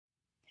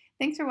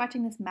Thanks for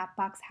watching this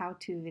Mapbox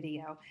how-to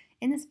video.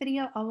 In this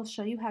video, I will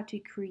show you how to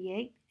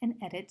create and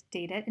edit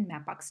data in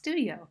Mapbox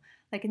Studio.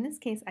 Like in this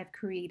case, I've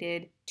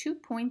created 2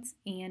 points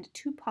and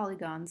 2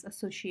 polygons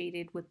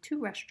associated with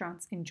 2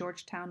 restaurants in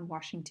Georgetown,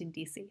 Washington,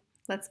 D.C.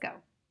 Let's go.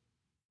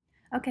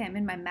 Okay, I'm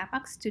in my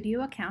Mapbox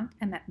Studio account.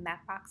 I'm at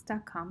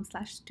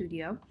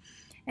mapbox.com/studio,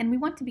 and we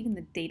want to be in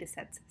the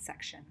Datasets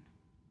section.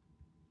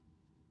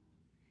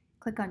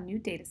 Click on New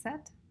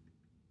Dataset.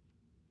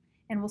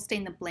 And we'll stay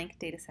in the blank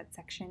dataset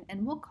section,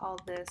 and we'll call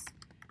this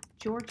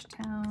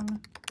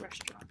Georgetown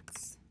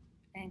Restaurants,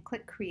 and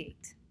click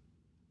Create.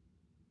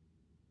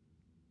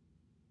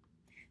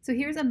 So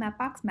here's a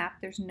Mapbox map.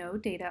 There's no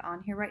data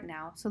on here right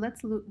now, so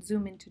let's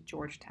zoom into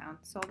Georgetown.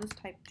 So I'll just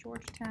type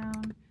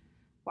Georgetown,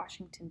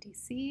 Washington,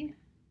 D.C.,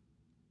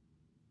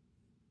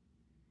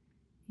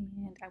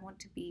 and I want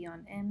to be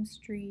on M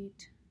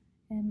Street,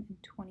 M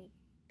and 28.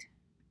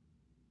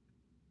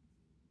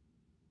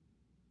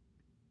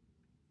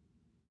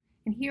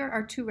 And here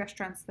are 2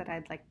 restaurants that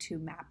I'd like to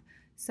map.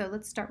 So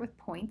let's start with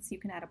points. You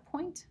can add a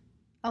point,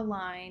 a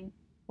line,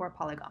 or a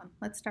polygon.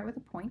 Let's start with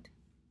a point.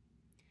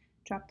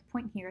 Drop the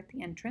point here at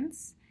the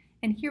entrance.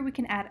 And here we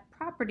can add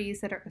properties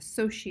that are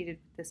associated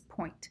with this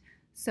point.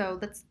 So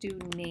let's do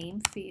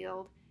name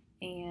field,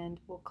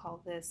 and we'll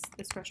call this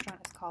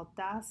restaurant is called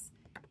Das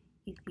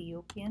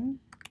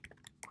Ethiopian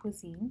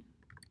Cuisine.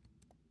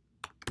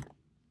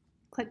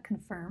 Click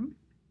Confirm.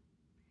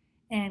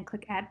 And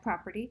click Add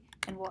Property,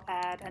 and we'll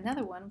add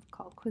another one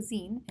called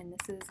Cuisine, and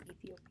this is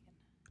Ethiopian.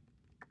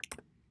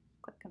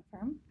 Click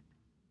Confirm.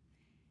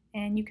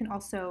 And you can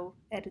also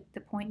edit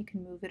the point. You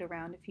can move it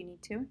around if you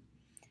need to.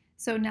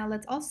 So now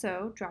let's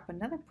also drop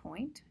another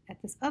point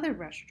at this other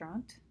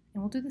restaurant,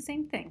 and we'll do the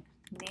same thing.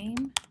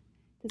 Name,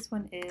 this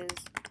one is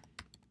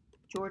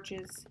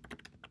George's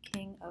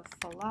King of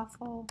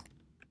Falafel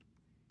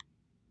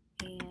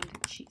and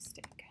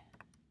Cheesesteak.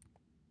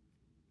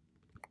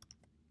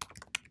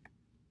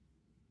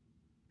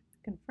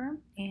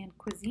 Confirm, and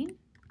Cuisine,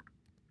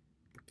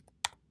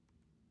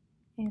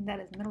 and that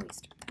is Middle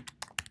Eastern,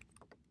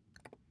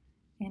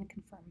 and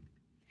confirm.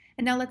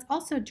 And now let's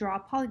also draw a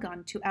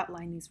polygon to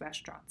outline these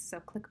restaurants.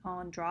 So click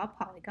on Draw a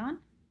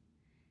Polygon,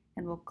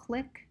 and we'll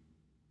click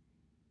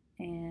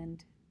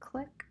and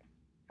click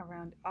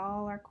around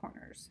all our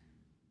corners.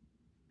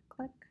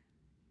 Click,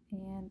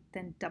 and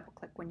then double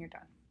click when you're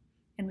done.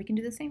 And we can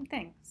do the same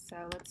thing.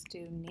 So let's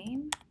do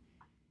name,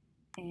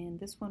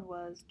 and this one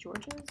was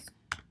George's.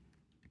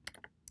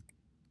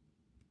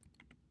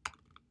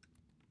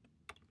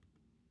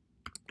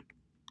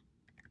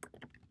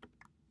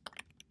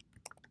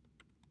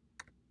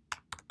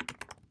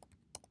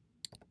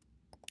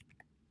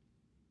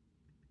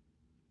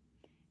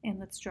 And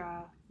let's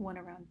draw one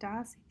around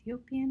Das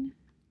Ethiopian.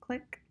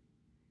 Click,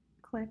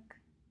 click,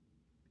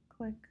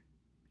 click.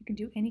 You can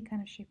do any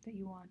kind of shape that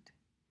you want.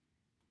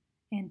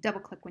 And double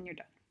click when you're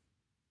done.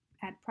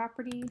 Add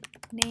property,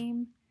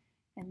 name,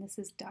 and this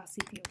is Das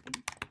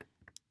Ethiopian.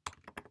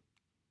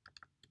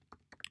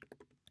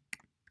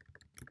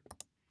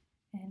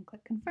 And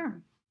click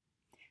Confirm.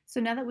 So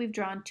now that we've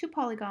drawn 2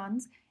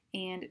 polygons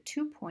and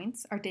 2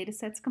 points, our data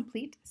set's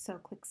complete. So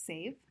click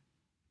Save,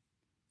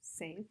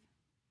 Save,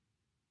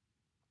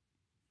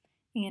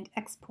 and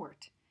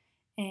Export.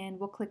 And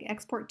we'll click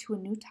Export to a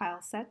new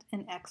tile set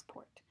and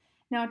export.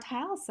 Now a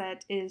tile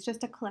set is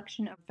just a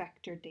collection of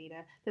vector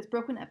data that's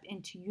broken up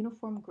into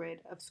uniform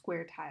grid of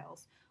square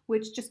tiles,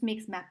 which just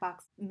makes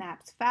Mapbox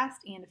maps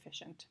fast and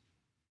efficient.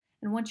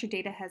 And once your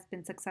data has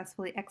been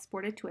successfully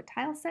exported to a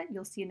tile set,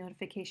 you'll see a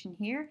notification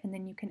here, and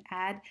then you can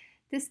add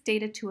this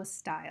data to a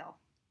style.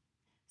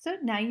 So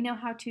now you know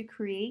how to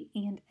create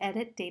and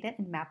edit data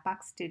in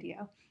Mapbox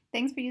Studio.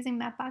 Thanks for using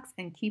Mapbox,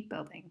 and keep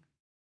building.